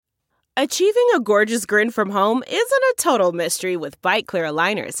Achieving a gorgeous grin from home isn't a total mystery with Bite Clear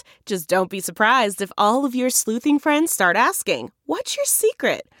aligners. Just don't be surprised if all of your sleuthing friends start asking, "What's your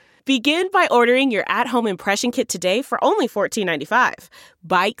secret?" Begin by ordering your at-home impression kit today for only $14.95.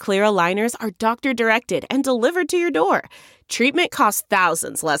 Bite Clear aligners are doctor-directed and delivered to your door. Treatment costs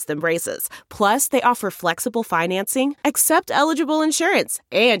thousands less than braces. Plus, they offer flexible financing, accept eligible insurance,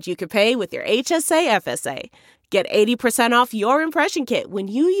 and you can pay with your HSA FSA. Get 80% off your impression kit when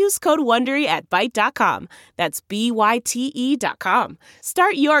you use code WONDERY at Byte.com. That's BYTE.com.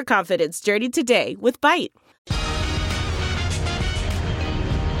 Start your confidence journey today with Byte.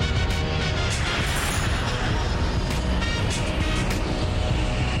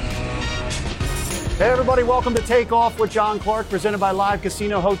 Hey everybody, welcome to Take Off with John Clark, presented by Live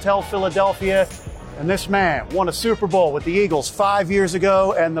Casino Hotel Philadelphia. And this man won a Super Bowl with the Eagles 5 years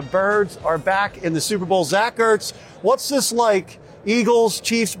ago, and the Birds are back in the Super Bowl. Zach Ertz, what's this like? Eagles,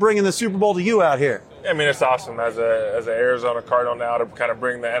 Chiefs bringing the Super Bowl to you out here? I mean, it's awesome as an Arizona Cardinal now to kind of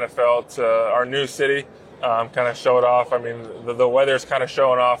bring the NFL to our new city, kind of show it off. I mean, the weather's kind of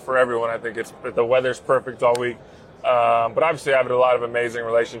showing off for everyone. I think the weather's perfect all week. But obviously I have a lot of amazing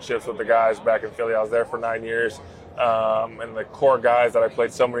relationships with the guys back in Philly. I was there for 9 years. And the core guys that I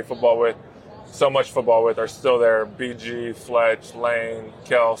played so much football with are still there. BG, Fletch, Lane,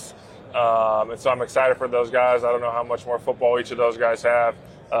 Kels. And so I'm excited for those guys. I don't know how much more football each of those guys have.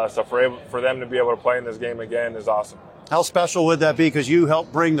 So for them to be able to play in this game again is awesome. How special would that be? Because you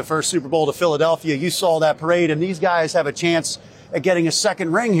helped bring the first Super Bowl to Philadelphia. You saw that parade, and these guys have a chance at getting a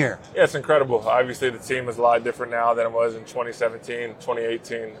second ring here. Yeah, it's incredible. Obviously, the team is a lot different now than it was in 2017,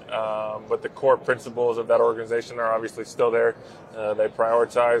 2018. But the core principles of that organization are obviously still there. They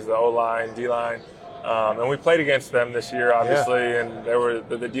prioritize the O-line, D-line. And we played against them this year, obviously, and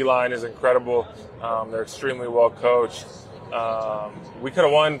the D-line is incredible. They're extremely well coached. We could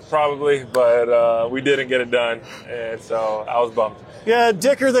have won probably, but we didn't get it done, and so I was bummed. Yeah,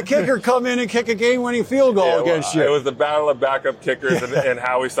 Dicker, the kicker, come in and kick a game-winning field goal against you. It was the battle of backup kickers, and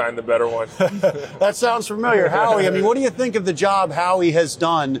Howie signed the better one. That sounds familiar. Howie, I mean, what do you think of the job Howie has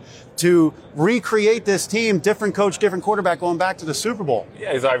done to recreate this team, different coach, different quarterback, going back to the Super Bowl?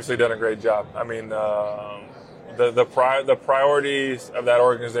 Yeah, he's obviously done a great job. I mean, the priorities of that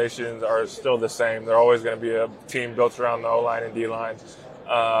organization are still the same. They're always going to be a team built around the O-line and D-line.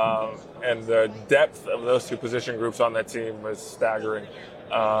 And the depth of those two position groups on that team was staggering.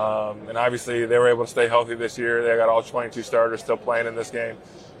 And obviously they were able to stay healthy this year. They got all 22 starters still playing in this game.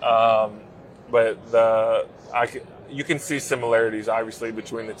 But you can see similarities, obviously,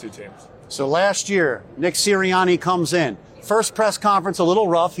 between the two teams. So last year, Nick Sirianni comes in. First press conference, a little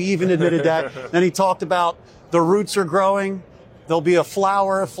rough. He even admitted that. Then he talked about the roots are growing. There'll be a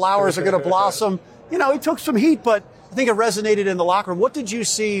flower. Flowers are going to blossom. You know, he took some heat, but I think it resonated in the locker room. What did you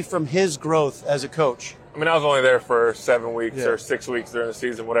see from his growth as a coach? I mean, I was only there for 7 weeks or 6 weeks during the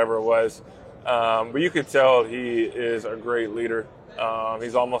season, whatever it was. But you could tell he is a great leader.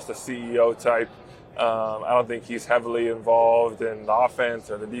 He's almost a CEO type. I don't think he's heavily involved in the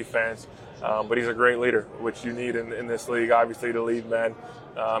offense or the defense, but he's a great leader, which you need in this league, obviously, to lead men.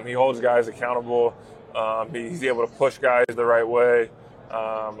 He holds guys accountable. He's able to push guys the right way.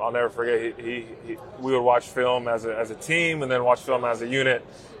 I'll never forget, we would watch film as a team and then watch film as a unit.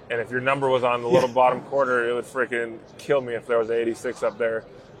 And if your number was on the little bottom corner, it would freaking kill me if there was an 86 up there.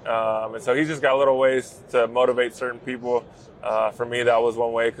 And so he's just got little ways to motivate certain people. For me, that was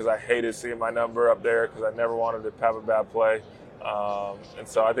one way because I hated seeing my number up there because I never wanted to have a bad play. And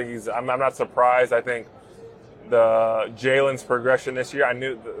so I think I'm not surprised. I think the Jalen's progression this year, I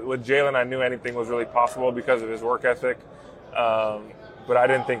knew anything was really possible because of his work ethic. But I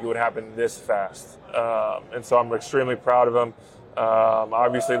didn't think it would happen this fast. And so I'm extremely proud of him.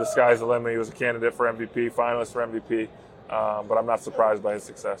 Obviously, the sky's the limit. He was a candidate for MVP, finalist for MVP. But I'm not surprised by his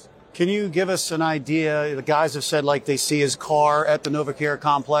success. Can you give us an idea? The guys have said like they see his car at the NovaCare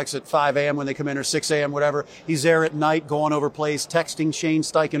complex at 5 a.m. when they come in, or 6 a.m., whatever. He's there at night going over plays, texting Shane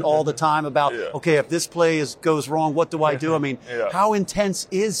Steichen all the time about, okay, if this play goes wrong, what do I do? I mean, how intense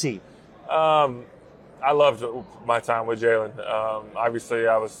is he? I loved my time with Jalen. Obviously,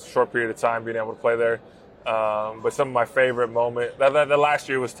 I was a short period of time being able to play there. But some of my favorite moments, the last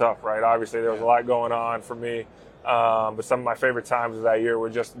year was tough, right? Obviously, there was a lot going on for me. But some of my favorite times of that year were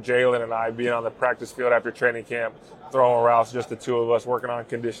just Jalen and I being on the practice field after training camp, throwing routes, just the two of us, working on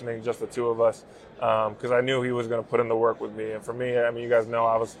conditioning, just the two of us, because I knew he was going to put in the work with me. And for me, I mean, you guys know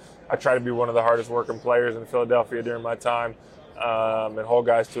I try to be one of the hardest working players in Philadelphia during my time, and hold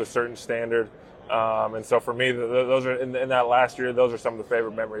guys to a certain standard. And so for me, those are in that last year, those are some of the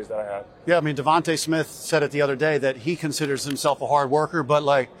favorite memories that I have. Yeah, I mean, Devontae Smith said it the other day that he considers himself a hard worker, but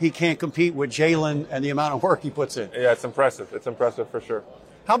like he can't compete with Jalen and the amount of work he puts in. Yeah, it's impressive. It's impressive for sure.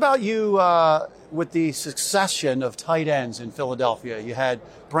 How about you with the succession of tight ends in Philadelphia? You had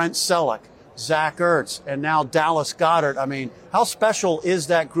Brent Selleck, Zach Ertz, and now Dallas Goedert. I mean, how special is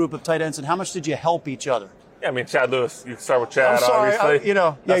that group of tight ends, and how much did you help each other? Yeah, I mean, Chad Lewis. You can start with Chad, I'm sorry, obviously.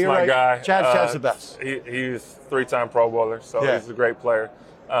 That's you're my right. guy. Chad's the best. He's 3-time Pro Bowler, so Yeah. he's a great player.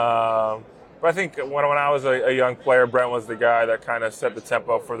 But I think when I was a young player, Brent was the guy that kind of set the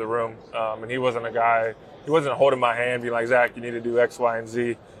tempo for the room. And he wasn't he wasn't holding my hand, being like, Zach, you need to do X, Y, and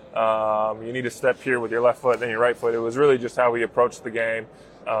Z. You need to step here with your left foot, then your right foot. It was really just how he approached the game,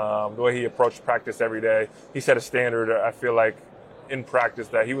 the way he approached practice every day. He set a standard, I feel like, in practice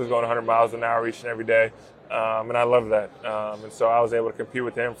that he was going 100 miles an hour each and every day. And I love that. And so I was able to compete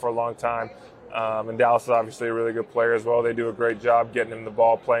with him for a long time. And Dallas is obviously a really good player as well. They do a great job getting him the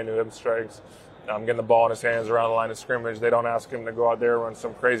ball, playing to his strengths, getting the ball in his hands around the line of scrimmage. They don't ask him to go out there and run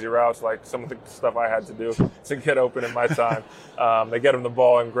some crazy routes like some of the stuff I had to do to get open in my time. They get him the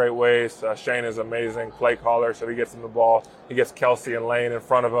ball in great ways. Shane is amazing play caller, so he gets him the ball. He gets Kelsey and Lane in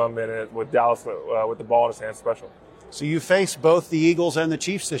front of him, and with Dallas with the ball in his hands, special. So you faced both the Eagles and the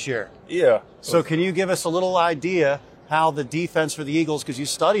Chiefs this year. Yeah. So can you give us a little idea how the defense for the Eagles, because you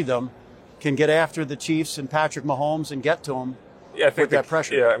studied them, can get after the Chiefs and Patrick Mahomes and get to them? Yeah, I think that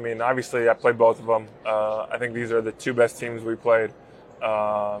pressure. Yeah, I mean, obviously, I played both of them. I think these are the two best teams we played,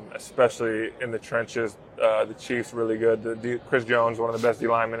 especially in the trenches. The Chiefs really good. Chris Jones, one of the best D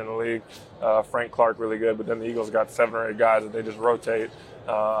linemen in the league. Frank Clark, really good. But then the Eagles got 7 or 8 guys that they just rotate,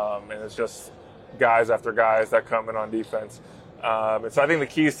 and it's just guys after guys that come in on defense. And so I think the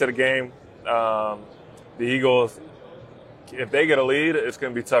keys to the game, the Eagles, if they get a lead, it's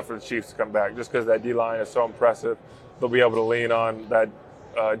going to be tough for the Chiefs to come back just because that D-line is so impressive. They'll be able to lean on that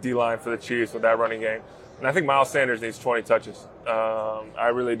D-line for the Chiefs with that running game. And I think Miles Sanders needs 20 touches.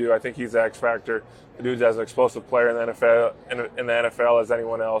 I really do. I think he's the X factor. The dude's as an explosive player in the NFL as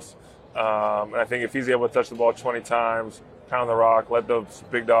anyone else. And I think if he's able to touch the ball 20 times, pound the rock, let those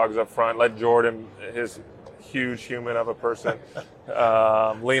big dogs up front, let Jordan, his huge human of a person,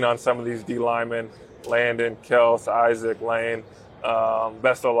 lean on some of these D linemen, Landon, Kels, Isaac, Lane,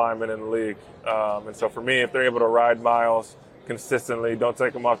 best O linemen in the league. And so for me, if they're able to ride Miles consistently, don't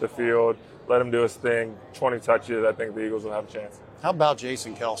take him off the field, let him do his thing, 20 touches, I think the Eagles will have a chance. How about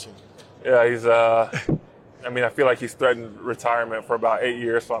Jason Kelsey? Yeah, he's I feel like he's threatened retirement for about 8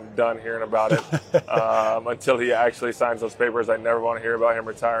 years, so I'm done hearing about it. Until he actually signs those papers, I never want to hear about him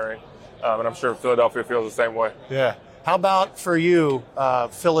retiring. And I'm sure Philadelphia feels the same way. Yeah. How about for you,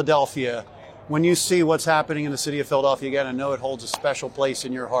 Philadelphia, when you see what's happening in the city of Philadelphia again? I know it holds a special place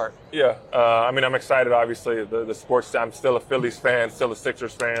in your heart. Yeah. I'm excited, obviously. The sports, I'm still a Phillies fan, still a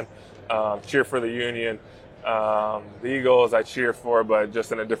Sixers fan. Cheer for the Union. The Eagles I cheer for, but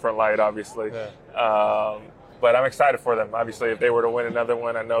just in a different light, obviously. Yeah. But I'm excited for them. Obviously, if they were to win another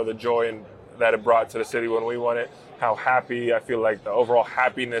one, I know the joy that it brought to the city when we won it. How happy I feel like the overall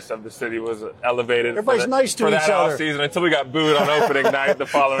happiness of the city was elevated. Everybody's nice to each other. Season until we got booed on opening night the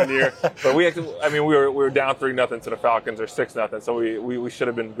following year. But we were down 3-0 to the Falcons or 6-0, so we should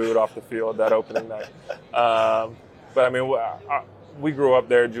have been booed off the field that opening night. But I mean, we grew up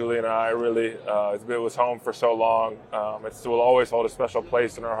there, Julie and I. Really, it was home for so long. It will always hold a special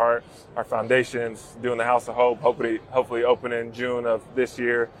place in our heart. Our foundations, doing the House of Hope, hopefully open in June of this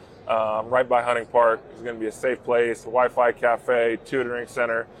year, right by Hunting Park. It's going to be a safe place, Wi-Fi cafe, tutoring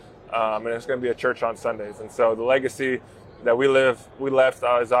center, and it's going to be a church on Sundays. And so the legacy that we left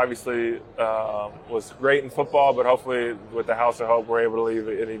is obviously was great in football, but hopefully with the House of Hope, we're able to leave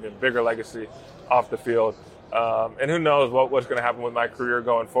an even bigger legacy off the field. And who knows what's going to happen with my career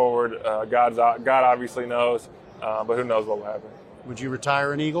going forward. God obviously knows, but who knows what will happen. Would you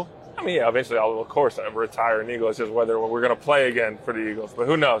retire an Eagle? I mean, yeah, eventually I'll, of course, retire an Eagle. It's just whether we're going to play again for the Eagles. But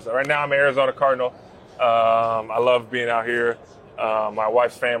who knows? Right now I'm an Arizona Cardinal. I love being out here. My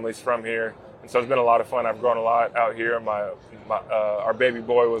wife's family's from here. And so it's been a lot of fun. I've grown a lot out here. Our baby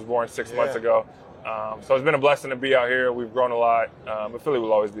boy was born 6 months ago. So it's been a blessing to be out here. We've grown a lot. But Philly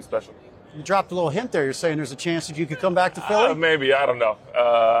will always be special. You dropped a little hint there. You're saying there's a chance that you could come back to Philly? Maybe. I don't know.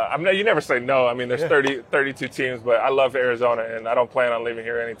 You never say no. I mean, there's 32 teams, but I love Arizona, and I don't plan on leaving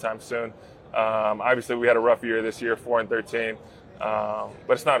here anytime soon. Obviously, we had a rough year this year, 4-13.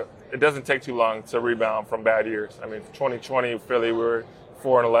 But it doesn't take too long to rebound from bad years. I mean, 2020, Philly, we were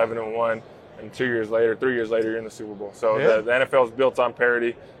 4-11-1, and 3 years later, you're in the Super Bowl. So the NFL is built on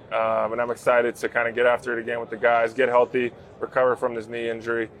parity, and I'm excited to kind of get after it again with the guys, get healthy, recover from this knee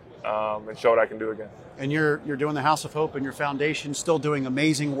injury, and show what I can do again. And you're doing the House of Hope and your foundation, still doing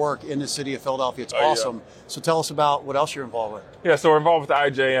amazing work in the city of Philadelphia. It's awesome. Yeah. So tell us about what else you're involved with. Yeah, so we're involved with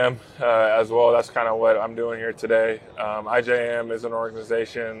IJM as well. That's kind of what I'm doing here today. IJM is an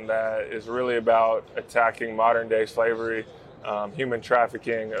organization that is really about attacking modern-day slavery, human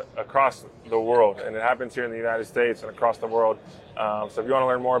trafficking across the world. And it happens here in the United States and across the world. So if you want to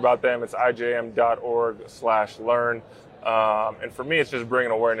learn more about them, it's ijm.org/learn. And for me, it's just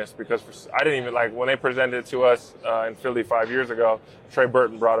bringing awareness because I didn't even when they presented it to us in Philly 5 years ago, Trey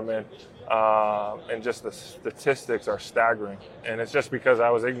Burton brought them in. And just the statistics are staggering. And it's just because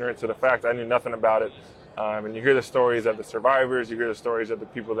I was ignorant to the fact. I knew nothing about it. And you hear the stories of the survivors, you hear the stories of the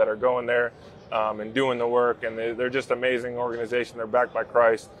people that are going there and doing the work. And they're just an amazing organization. They're backed by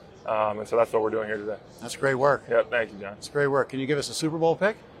Christ. And so that's what we're doing here today. That's great work. Yep, thank you, John. It's great work. Can you give us a Super Bowl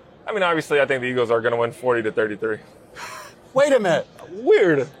pick? I mean, obviously, I think the Eagles are going to win 40-33. Wait a minute.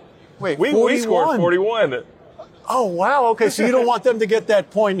 Weird. Wait, we scored 41. Oh, wow. Okay, so you don't want them to get that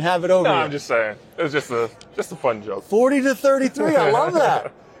point and have it over. No, I'm just saying. It was just a fun joke. 40-33. I love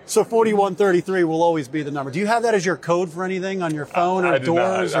that. So 41-33 will always be the number. Do you have that as your code for anything on your phone or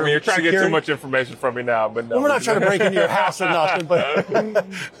doors? I mean, you're trying to get too much information from me now, but no. Well, we're not trying to break into your house or nothing, but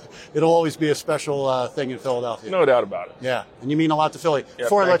it'll always be a special thing in Philadelphia. No doubt about it. Yeah, and you mean a lot to Philly. Yep,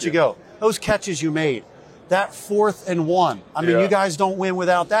 Before I let you go, those catches you made, that 4th and 1. I mean, you guys don't win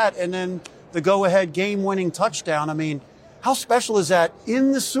without that. And then the go-ahead game-winning touchdown. I mean, how special is that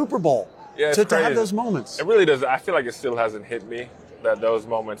in the Super Bowl to have those moments? It really does. I feel like it still hasn't hit me that those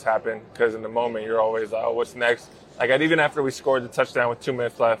moments happen because in the moment you're always like, oh, what's next? Even after we scored the touchdown with 2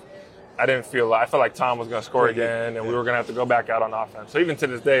 minutes left, I felt like Tom was going to score again and we were going to have to go back out on offense. So even to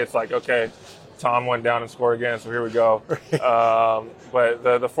this day, it's like, okay, Tom went down and scored again, so here we go. But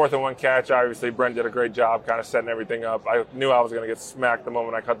the 4th and 1 catch, obviously, Brent did a great job kind of setting everything up. I knew I was going to get smacked the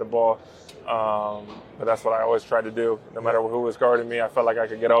moment I cut the ball. But that's what I always tried to do. No matter who was guarding me, I felt like I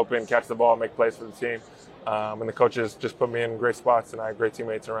could get open, catch the ball, make plays for the team. And the coaches just put me in great spots, and I had great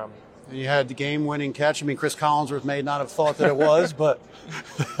teammates around me. And you had the game-winning catch. I mean, Chris Collinsworth may not have thought that it was, but...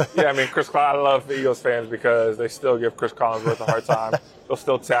 Yeah, I mean, I love the Eagles fans because they still give Chris Collinsworth a hard time. They'll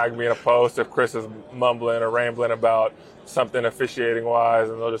still tag me in a post if Chris is mumbling or rambling about something officiating-wise,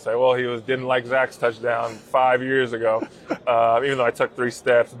 and they'll just say, well, didn't like Zach's touchdown 5 years ago, even though I took 3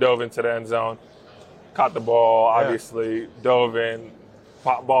 steps, dove into the end zone, caught the ball, obviously, dove in,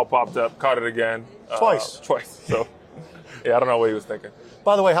 ball popped up, caught it again. Twice. So, yeah, I don't know what he was thinking.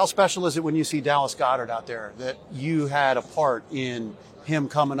 By the way, how special is it when you see Dallas Goedert out there that you had a part in him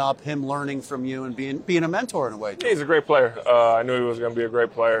coming up, him learning from you, and being a mentor in a way? Yeah, he's a great player. I knew he was going to be a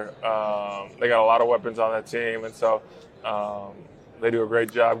great player. They got a lot of weapons on that team, and so they do a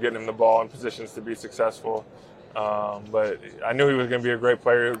great job getting him the ball in positions to be successful. But I knew he was going to be a great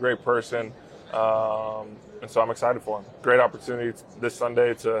player, a great person, and so I'm excited for him. Great opportunity this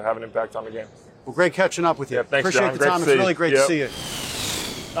Sunday to have an impact on the game. Well, great catching up with you. Yeah, thanks, Appreciate John. the time. It's really great to see you.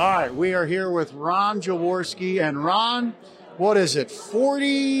 All right, we are here with Ron Jaworski. And Ron, what is it,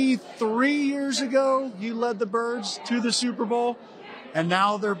 43 years ago you led the Birds to the Super Bowl, and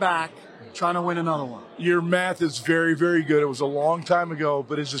now they're back trying to win another one. Your math is very, very good. It was a long time ago,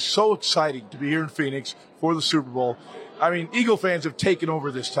 but it's just so exciting to be here in Phoenix for the Super Bowl. I mean, Eagle fans have taken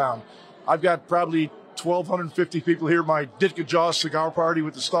over this town. I've got probably 1,250 people here at my Ditka Jaws cigar party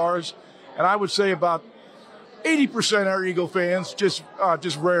with the stars, and I would say about 80% are Eagle fans, just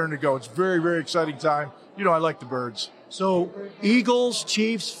raring to go. It's a very, very exciting time. You know, I like the Birds. So, Eagles,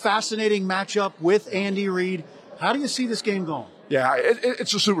 Chiefs, fascinating matchup with Andy Reid. How do you see this game going? Yeah,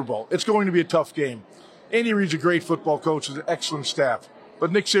 it's a Super Bowl. It's going to be a tough game. Andy Reid's a great football coach with an excellent staff.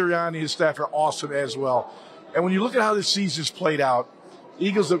 But Nick Sirianni and his staff are awesome as well. And when you look at how this season's played out,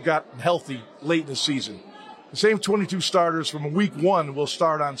 Eagles have gotten healthy late in the season. The same 22 starters from week 1 will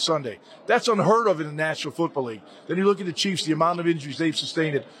start on Sunday. That's unheard of in the National Football League. Then you look at the Chiefs, the amount of injuries they've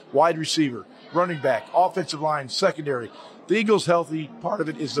sustained at wide receiver, running back, offensive line, secondary. The Eagles' healthy part of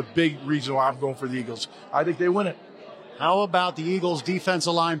it is the big reason why I'm going for the Eagles. I think they win it. How about the Eagles'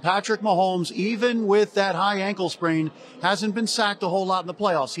 defensive line? Patrick Mahomes, even with that high ankle sprain, hasn't been sacked a whole lot in the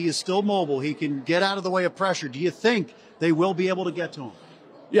playoffs. He is still mobile. He can get out of the way of pressure. Do you think they will be able to get to him?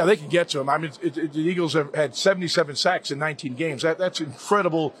 Yeah, they can get to him. I mean, the Eagles have had 77 sacks in 19 games. That's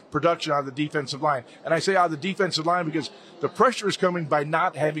incredible production on the defensive line. And I say on the defensive line because the pressure is coming by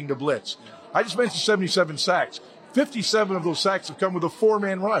not having to blitz. I just mentioned 77 sacks. 57 of those sacks have come with a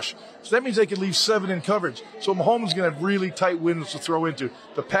 4-man rush. So that means they can leave 7 in coverage. So Mahomes is going to have really tight windows to throw into.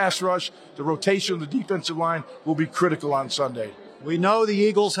 The pass rush, the rotation of the defensive line will be critical on Sunday. We know the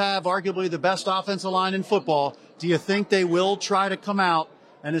Eagles have arguably the best offensive line in football. Do you think they will try to come out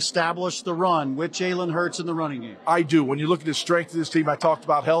and establish the run with Jalen Hurts in the running game? I do. When you look at the strength of this team, I talked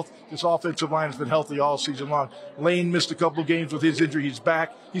about health. This offensive line has been healthy all season long. Lane missed a couple of games with his injury. He's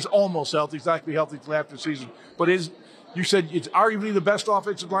back. He's almost healthy. He's not going to be healthy until after the season. But you said it's arguably the best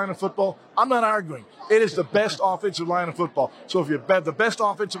offensive line in football. I'm not arguing. It is the best offensive line in football. So if you bet the best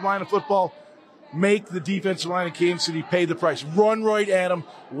offensive line in football, make the defensive line in Kansas City pay the price. Run right at them,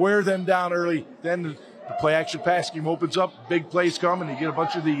 wear them down early. Then the play-action pass game opens up, big plays come, and you get a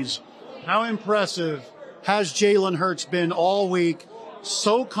bunch of these. How impressive has Jalen Hurts been all week?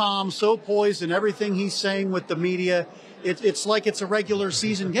 So calm, so poised in everything he's saying with the media. It's like it's a regular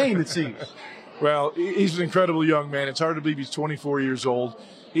season game, it seems. Well, he's an incredible young man. It's hard to believe he's 24 years old.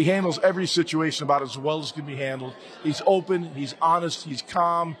 He handles every situation about as well as can be handled. He's open, he's honest, he's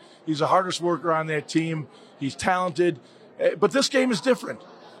calm. He's the hardest worker on that team. He's talented. But this game is different.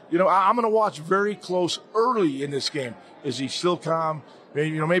 You know, I'm going to watch very close early in this game. Is he still calm?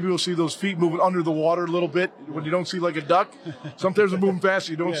 Maybe we'll see those feet moving under the water a little bit when you don't see like a duck. Sometimes they're moving fast,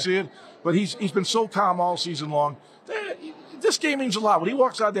 you don't see it. But he's been so calm all season long. This game means a lot. When he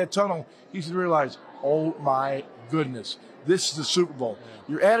walks out that tunnel, he's going to realize, oh, my goodness, this is the Super Bowl.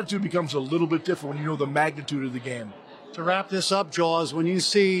 Your attitude becomes a little bit different when you know the magnitude of the game. To wrap this up, Jaws, when you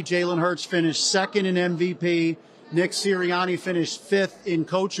see Jalen Hurts finish second in MVP, Nick Sirianni finished fifth in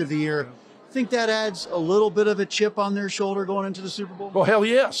Coach of the Year, think that adds a little bit of a chip on their shoulder going into the Super Bowl? Well, hell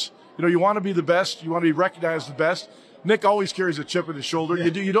yes. You know, you want to be the best. You want to be recognized the best. Nick always carries a chip on his shoulder. Yeah.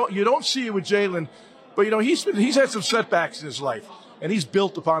 You don't see it with Jalen, but you know he's had some setbacks in his life, and he's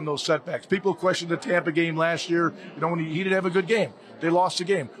built upon those setbacks. People questioned the Tampa game last year. You know, when he didn't have a good game. They lost the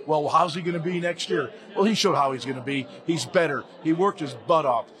game. Well, how's he going to be next year? Well, he showed how he's going to be. He's better. He worked his butt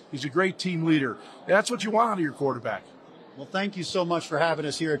off. He's a great team leader. And that's what you want out of your quarterback. Well, thank you so much for having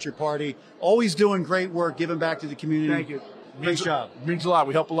us here at your party. Always doing great work, giving back to the community. Thank you. Great job. It means a lot.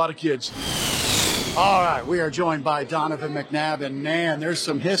 We help a lot of kids. All right, we are joined by Donovan McNabb, and man, there's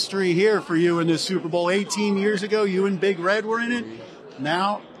some history here for you in this Super Bowl. 18 years ago, you and Big Red were in it.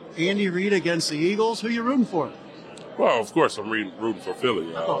 Now, Andy Reid against the Eagles. Who are you rooting for? Well, of course, I'm rooting for Philly.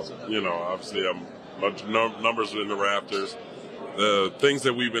 You know, obviously, numbers are in the rafters. The things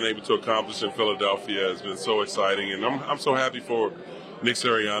that we've been able to accomplish in Philadelphia has been so exciting, and I'm so happy for Nick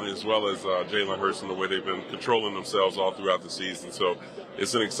Sirianni as well as Jalen Hurts and the way they've been controlling themselves all throughout the season. So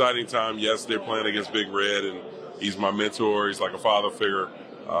it's an exciting time. Yes, they're playing against Big Red, and he's my mentor. He's like a father figure.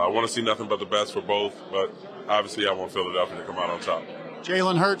 I want to see nothing but the best for both, but obviously I want Philadelphia to come out on top.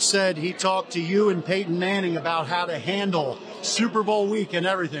 Jalen Hurts said he talked to you and Peyton Manning about how to handle Super Bowl week and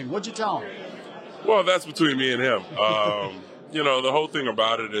everything. What'd you tell him? Well, that's between me and him. You know, the whole thing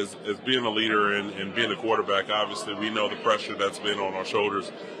about it is being a leader and being a quarterback. Obviously, we know the pressure that's been on our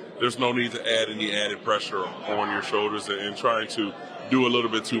shoulders. There's no need to add any added pressure on your shoulders and trying to do a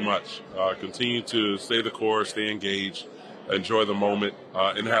little bit too much. Continue to stay the course, stay engaged, enjoy the moment,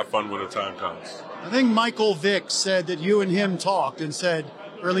 and have fun when the time comes. I think Michael Vick said that you and him talked and said,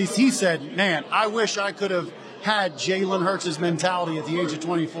 or at least he said, man, I wish I could have had Jalen Hurts' mentality at the age of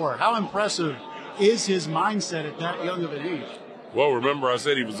 24. How impressive is his mindset at that young of an age? Well, remember I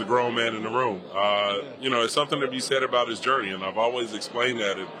said he was a grown man in the room. You know, it's something to be said about his journey, and I've always explained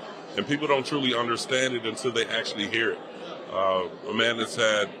that, and people don't truly understand it until they actually hear it. A man that's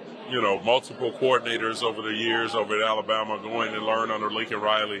had, you know, multiple coordinators over the years over at Alabama, going and learn under Lincoln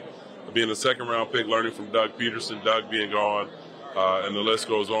Riley, being a second-round pick, learning from Doug Peterson, Doug being gone, and the list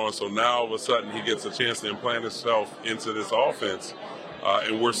goes on. So now, all of a sudden, he gets a chance to implant himself into this offense,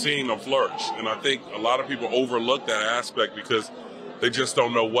 and we're seeing him flourish. And I think a lot of people overlook that aspect because they just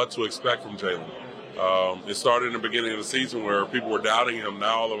don't know what to expect from Jalen. It started in the beginning of the season where people were doubting him.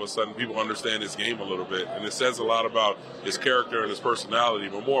 Now, all of a sudden, people understand his game a little bit. And it says a lot about his character and his personality,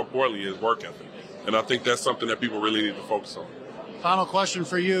 but more importantly, his work ethic. And I think that's something that people really need to focus on. Final question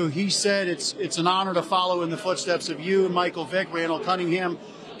for you. He said it's an honor to follow in the footsteps of you, Michael Vick, Randall Cunningham,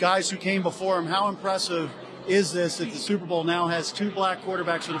 guys who came before him. How impressive is this that the Super Bowl now has two black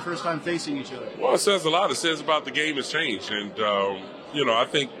quarterbacks for the first time facing each other? Well, it says a lot. It says about the game has changed. And, you know, I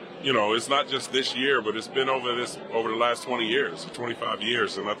think, you know, it's not just this year, but it's been over the last 20 years, 25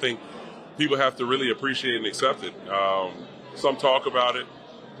 years. And I think people have to really appreciate and accept it. Some talk about it.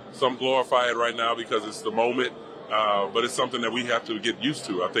 Some glorify it right now because it's the moment. But it's something that we have to get used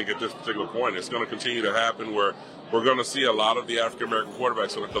to, I think, at this particular point. It's going to continue to happen where we're going to see a lot of the African-American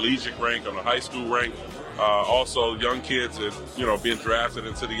quarterbacks on the collegiate rank, on the high school rank, also young kids that, you know, being drafted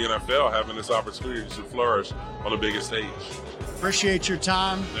into the NFL, having this opportunity to flourish on the biggest stage. Appreciate your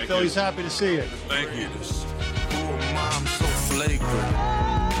time. Thank Philly's you. happy to see you. Thank you. Oh, mom, so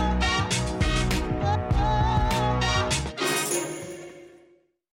flagrant.